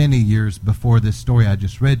course, many years before this story I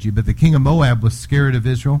just read you, but the king of Moab was scared of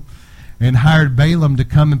Israel and hired Balaam to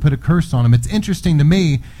come and put a curse on him. It's interesting to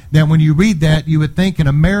me that when you read that, you would think in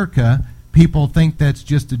America, people think that's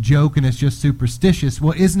just a joke and it's just superstitious.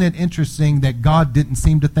 Well, isn't it interesting that God didn't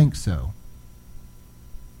seem to think so?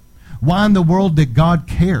 Why in the world did God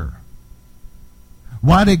care?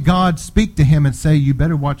 Why did God speak to him and say, you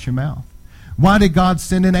better watch your mouth? Why did God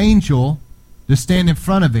send an angel to stand in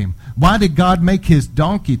front of him? Why did God make his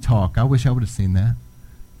donkey talk? I wish I would have seen that.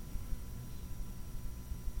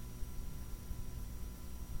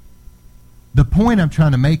 The point I'm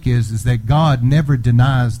trying to make is that God never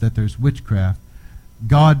denies that there's witchcraft.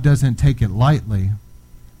 God doesn't take it lightly.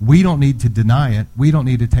 We don't need to deny it. We don't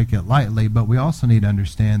need to take it lightly, but we also need to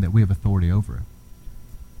understand that we have authority over it.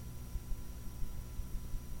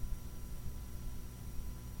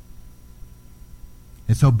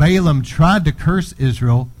 And so Balaam tried to curse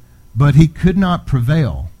Israel, but he could not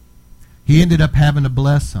prevail. He ended up having to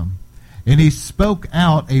bless them. And he spoke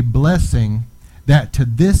out a blessing that to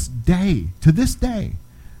this day,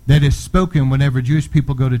 that is spoken whenever Jewish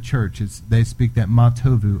people go to church. They speak that ma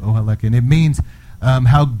tovu ohalek, and it means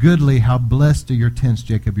how goodly, how blessed are your tents,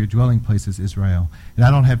 Jacob, your dwelling places, Israel. And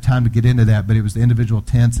I don't have time to get into that, but it was the individual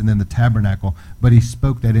tents and then the tabernacle. But he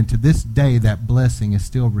spoke that, and to this day, that blessing is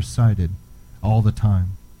still recited all the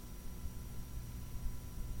time.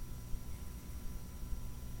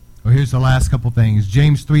 Well, here's the last couple things.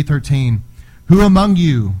 James 3:13. Who among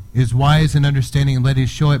you is wise and understanding, and let him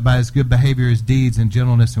show it by his good behavior, his deeds, and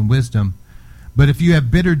gentleness and wisdom? But if you have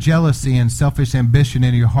bitter jealousy and selfish ambition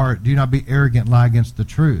in your heart, do not be arrogant, lie against the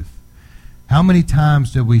truth. How many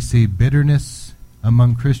times do we see bitterness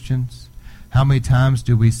among Christians? How many times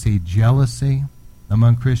do we see jealousy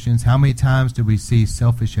among Christians? How many times do we see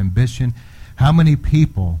selfish ambition? How many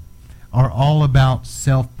people are all about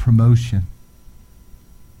self-promotion?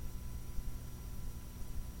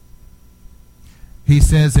 He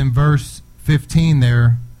says in verse 15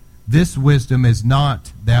 there, this wisdom is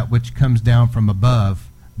not that which comes down from above,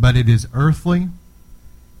 but it is earthly,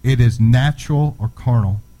 it is natural or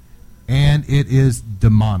carnal, and it is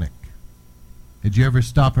demonic. Did you ever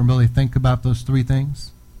stop and really think about those three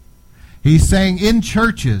things? He's saying in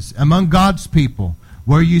churches, among God's people,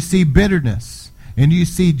 where you see bitterness, and you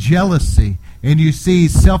see jealousy, and you see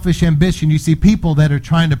selfish ambition, you see people that are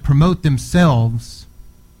trying to promote themselves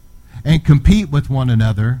and compete with one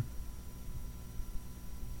another,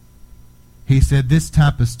 he said this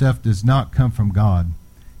type of stuff does not come from God.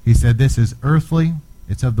 He said this is earthly,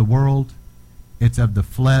 it's of the world, it's of the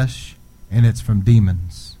flesh, and it's from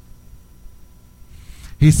demons.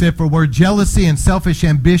 He said, for where jealousy and selfish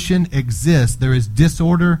ambition exist, there is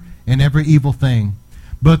disorder in every evil thing.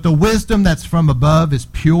 But the wisdom that's from above is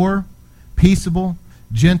pure, peaceable,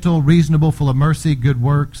 gentle, reasonable, full of mercy, good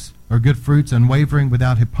works, or good fruits, unwavering,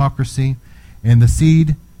 without hypocrisy. And the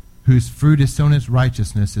seed whose fruit is sown as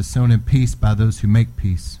righteousness is sown in peace by those who make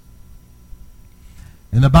peace.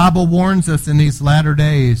 And the Bible warns us in these latter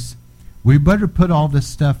days, we better put all this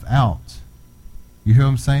stuff out. You hear what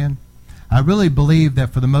I'm saying? I really believe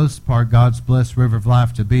that for the most part, God's blessed river of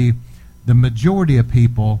life to be, the majority of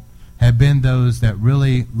people have been those that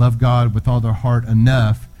really love God with all their heart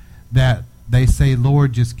enough that they say,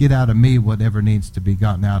 Lord, just get out of me whatever needs to be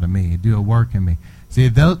gotten out of me. Do a work in me. See,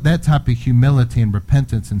 that type of humility and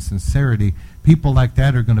repentance and sincerity, people like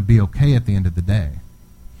that are going to be okay at the end of the day.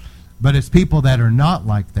 But it's people that are not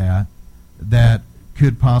like that that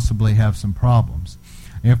could possibly have some problems.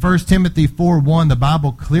 In 1 Timothy 4:1, the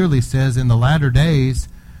Bible clearly says in the latter days,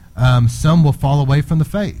 some will fall away from the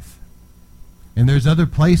faith. And there's other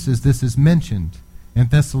places this is mentioned. In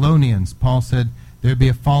Thessalonians, Paul said there'd be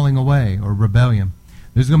a falling away or rebellion.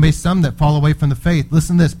 There's going to be some that fall away from the faith.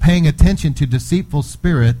 Listen to this, paying attention to deceitful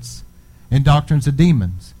spirits and doctrines of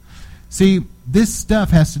demons. See, this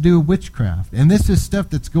stuff has to do with witchcraft. And this is stuff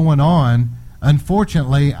that's going on.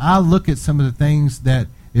 Unfortunately, I look at some of the things that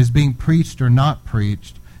is being preached or not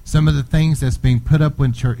preached, some of the things that's being put up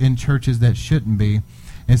in churches that shouldn't be,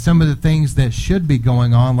 and some of the things that should be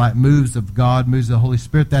going on, like moves of God, moves of the Holy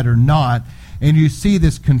Spirit, that are not. And you see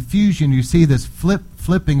this confusion, you see this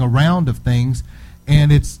flipping around of things,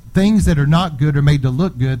 and it's things that are not good are made to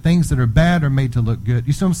look good, things that are bad are made to look good.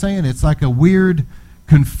 You see what I'm saying? It's like a weird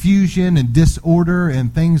confusion and disorder,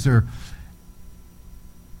 and things are,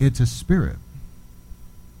 it's a spirit.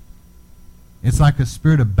 It's like a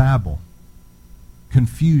spirit of Babel,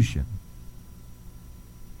 confusion,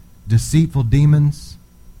 deceitful demons,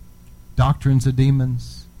 doctrines of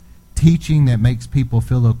demons, teaching that makes people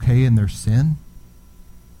feel okay in their sin.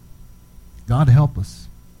 God help us.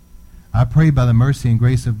 I pray by the mercy and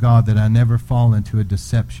grace of God that I never fall into a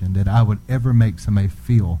deception, that I would ever make somebody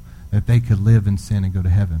feel that they could live in sin and go to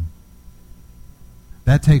heaven.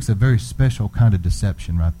 That takes a very special kind of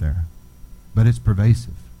deception right there. But it's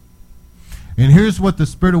pervasive. And here's what the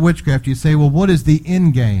spirit of witchcraft, you say, well, what is the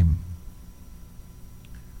end game?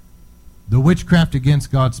 The witchcraft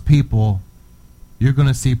against God's people, you're going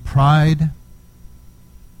to see pride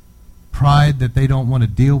that they don't want to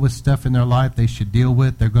deal with stuff in their life they should deal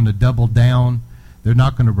with. They're going to double down. They're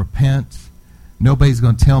not going to repent. Nobody's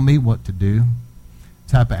going to tell me what to do.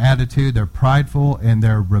 Type of attitude. They're prideful and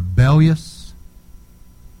they're rebellious.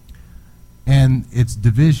 And it's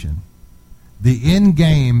division. The end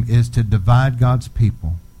game is to divide God's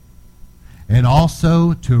people and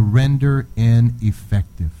also to render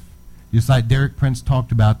ineffective. Just like Derek Prince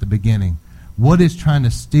talked about at the beginning. What is trying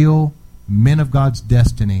to steal men of God's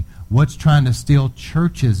destiny? What's trying to steal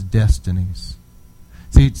churches' destinies?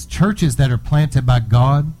 See, it's churches that are planted by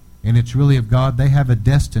God, and it's really of God. They have a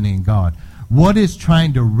destiny in God. What is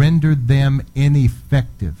trying to render them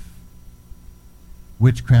ineffective?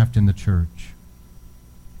 Witchcraft in the church.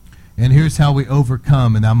 And here's how we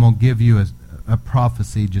overcome, and I'm going to give you a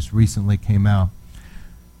prophecy just recently came out.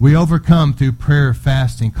 We overcome through prayer,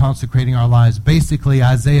 fasting, consecrating our lives. Basically,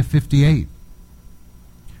 Isaiah 58.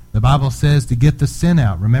 The Bible says to get the sin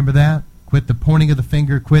out. Remember that? Quit the pointing of the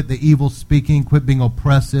finger, quit the evil speaking, quit being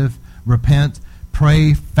oppressive, repent,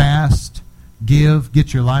 pray, fast, give,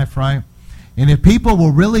 get your life right. And if people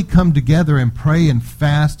will really come together and pray and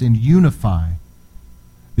fast and unify,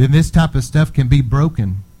 then this type of stuff can be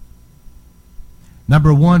broken.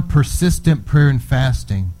 Number one, persistent prayer and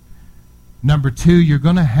fasting. Number two, you're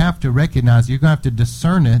going to have to recognize, you're going to have to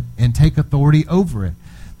discern it and take authority over it.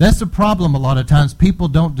 That's the problem a lot of times. People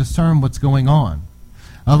don't discern what's going on.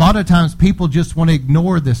 A lot of times people just want to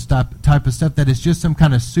ignore this type of stuff that is just some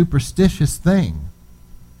kind of superstitious thing.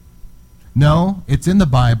 No, it's in the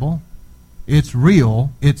Bible. It's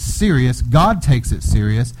real. It's serious. God takes it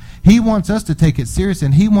serious. He wants us to take it serious,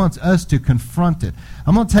 and He wants us to confront it.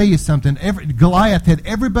 I'm going to tell you something. Goliath had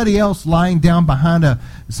everybody else lying down behind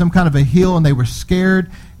some kind of a hill, and they were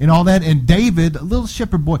scared and all that. And David, a little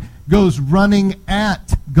shepherd boy, goes running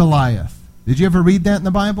at Goliath. Did you ever read that in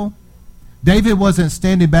the Bible? David wasn't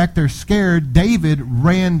standing back there scared. David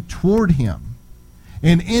ran toward him.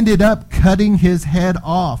 and ended up cutting his head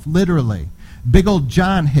off, literally. Big old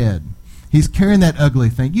giant head. He's carrying that ugly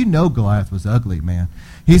thing. You know Goliath was ugly, man.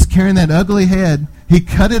 He's carrying that ugly head. He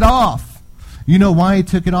cut it off. You know why he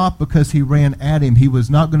took it off? Because he ran at him. He was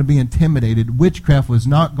not going to be intimidated. Witchcraft was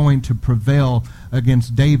not going to prevail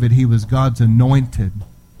against David. He was God's anointed.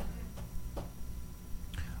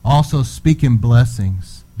 Also, speaking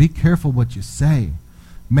blessings. Be careful what you say.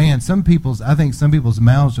 Man, I think some people's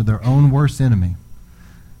mouths are their own worst enemy.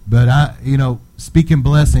 But speaking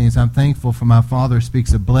blessings, I'm thankful for my Father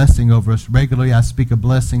speaks a blessing over us regularly. I speak a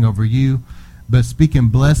blessing over you. But speaking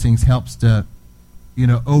blessings helps to,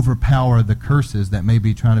 overpower the curses that may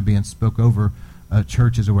be trying to be spoke over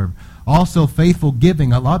churches or wherever. Also, faithful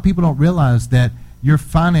giving. A lot of people don't realize that your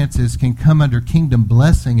finances can come under kingdom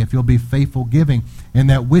blessing if you'll be faithful giving. And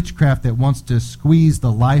that witchcraft that wants to squeeze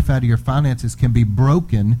the life out of your finances can be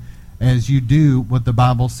broken as you do what the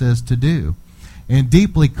Bible says to do. And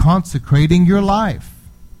deeply consecrating your life.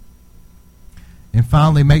 And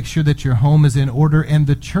finally, make sure that your home is in order and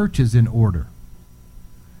the church is in order.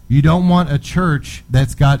 You don't want a church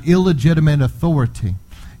that's got illegitimate authority.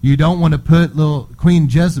 You don't want to put little Queen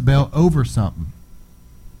Jezebel over something.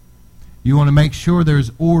 You want to make sure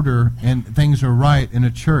there's order and things are right in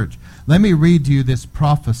a church. Let me read to you this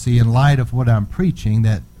prophecy in light of what I'm preaching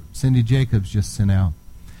that Cindy Jacobs just sent out.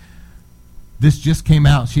 This just came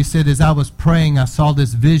out. She said, as I was praying, I saw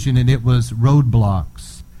this vision, and it was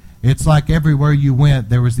roadblocks. It's like everywhere you went,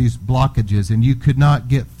 there was these blockages, and you could not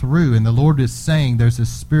get through. And the Lord is saying there's a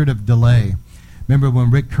spirit of delay. Remember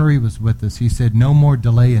when Rick Curry was with us, he said, no more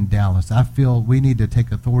delay in Dallas. I feel we need to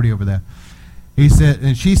take authority over that. He said,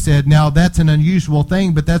 and she said, now that's an unusual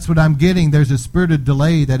thing, but that's what I'm getting. There's a spirit of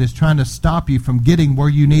delay that is trying to stop you from getting where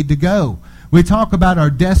you need to go. We talk about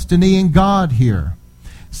our destiny in God here.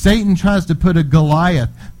 Satan tries to put a Goliath.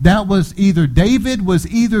 David was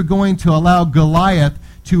either going to allow Goliath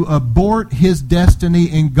to abort his destiny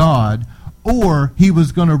in God, or he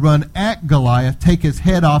was going to run at Goliath, take his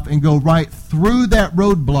head off, and go right through that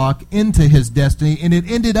roadblock into his destiny. And it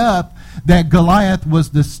ended up that Goliath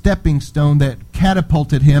was the stepping stone that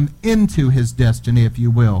catapulted him into his destiny, if you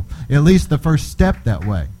will. At least the first step that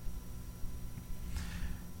way.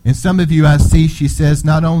 And some of you I see, she says,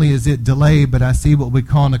 not only is it delay, but I see what we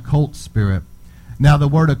call an occult spirit. Now the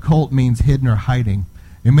word occult means hidden or hiding.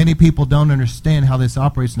 And many people don't understand how this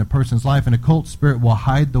operates in a person's life. An occult spirit will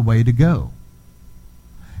hide the way to go.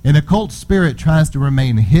 An occult spirit tries to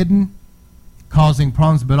remain hidden, causing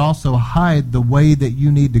problems, but also hide the way that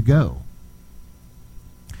you need to go.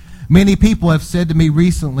 Many people have said to me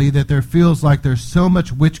recently that there feels like there's so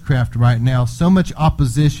much witchcraft right now, so much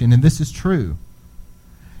opposition, and this is true.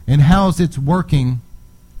 And how it's working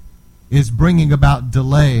is bringing about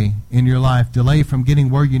delay in your life, delay from getting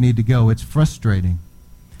where you need to go. It's frustrating.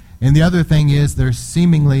 And the other thing is there's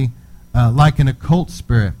seemingly like an occult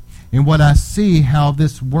spirit. And what I see how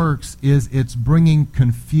this works is it's bringing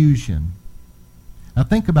confusion. Now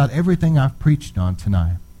think about everything I've preached on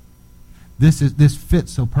tonight. This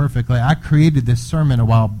fits so perfectly. I created this sermon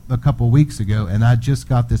a couple weeks ago, and I just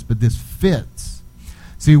got this, but this fits.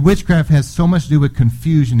 See, witchcraft has so much to do with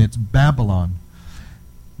confusion. It's Babylon.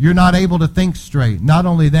 You're not able to think straight. Not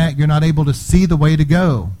only that, you're not able to see the way to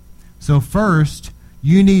go. So first,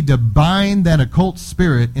 you need to bind that occult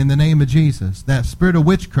spirit in the name of Jesus. That spirit of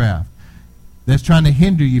witchcraft that's trying to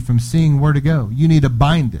hinder you from seeing where to go. You need to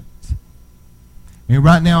bind it. And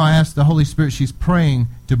right now I ask the Holy Spirit, she's praying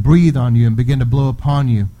to breathe on you and begin to blow upon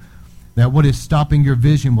you, that what is stopping your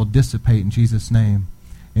vision will dissipate in Jesus' name.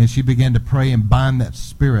 And she began to pray and bind that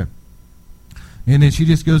spirit. And then she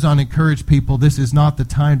just goes on to encourage people, this is not the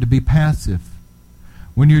time to be passive.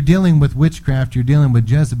 When you're dealing with witchcraft, you're dealing with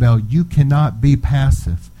Jezebel, you cannot be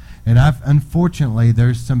passive. And unfortunately,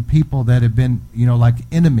 there's some people that have been, like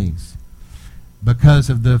enemies because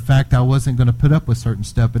of the fact I wasn't going to put up with certain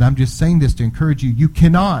stuff. But I'm just saying this to encourage you. You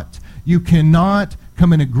cannot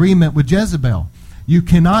come in agreement with Jezebel. You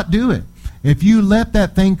cannot do it. If you let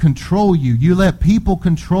that thing control you, you let people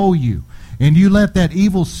control you, and you let that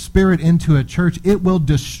evil spirit into a church, it will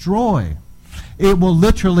destroy. It will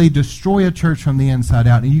literally destroy a church from the inside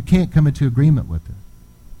out, and you can't come into agreement with it.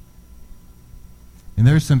 And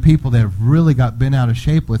there's some people that have really got bent out of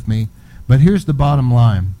shape with me, but here's the bottom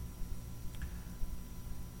line.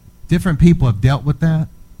 Different people have dealt with that,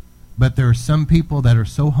 but there are some people that are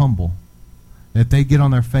so humble that they get on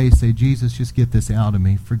their face, say, Jesus, just get this out of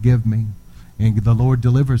me, forgive me. And the Lord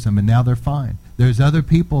delivers them, and now they're fine. There's other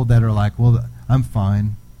people that are like, well, I'm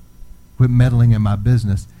fine. Quit meddling in my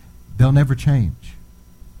business. They'll never change.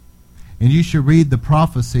 And you should read the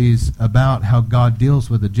prophecies about how God deals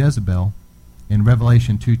with a Jezebel in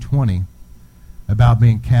Revelation 2:20 about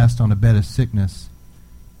being cast on a bed of sickness,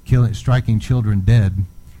 striking children dead,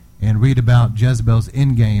 and read about Jezebel's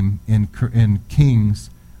endgame in Kings,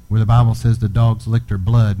 where the Bible says the dogs licked her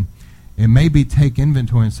blood, and maybe take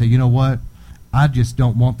inventory and say, you know what? I just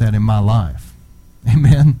don't want that in my life.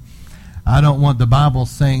 Amen? I don't want the Bible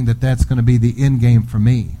saying that that's going to be the end game for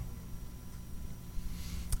me.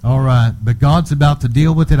 All right, but God's about to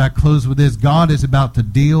deal with it. I close with this. God is about to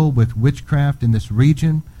deal with witchcraft in this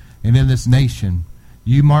region and in this nation.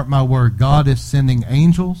 You mark my word, God is sending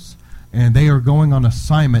angels, and they are going on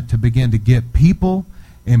assignment to begin to get people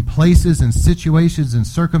in places and situations and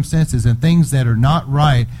circumstances and things that are not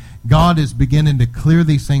right. God is beginning to clear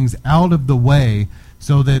these things out of the way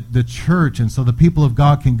so that the church and so the people of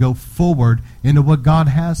God can go forward into what God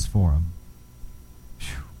has for them.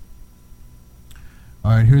 Whew.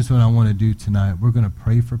 All right, here's what I want to do tonight. We're going to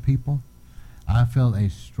pray for people. I felt a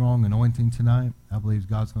strong anointing tonight. I believe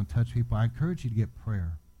God's going to touch people. I encourage you to get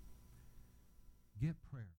prayer.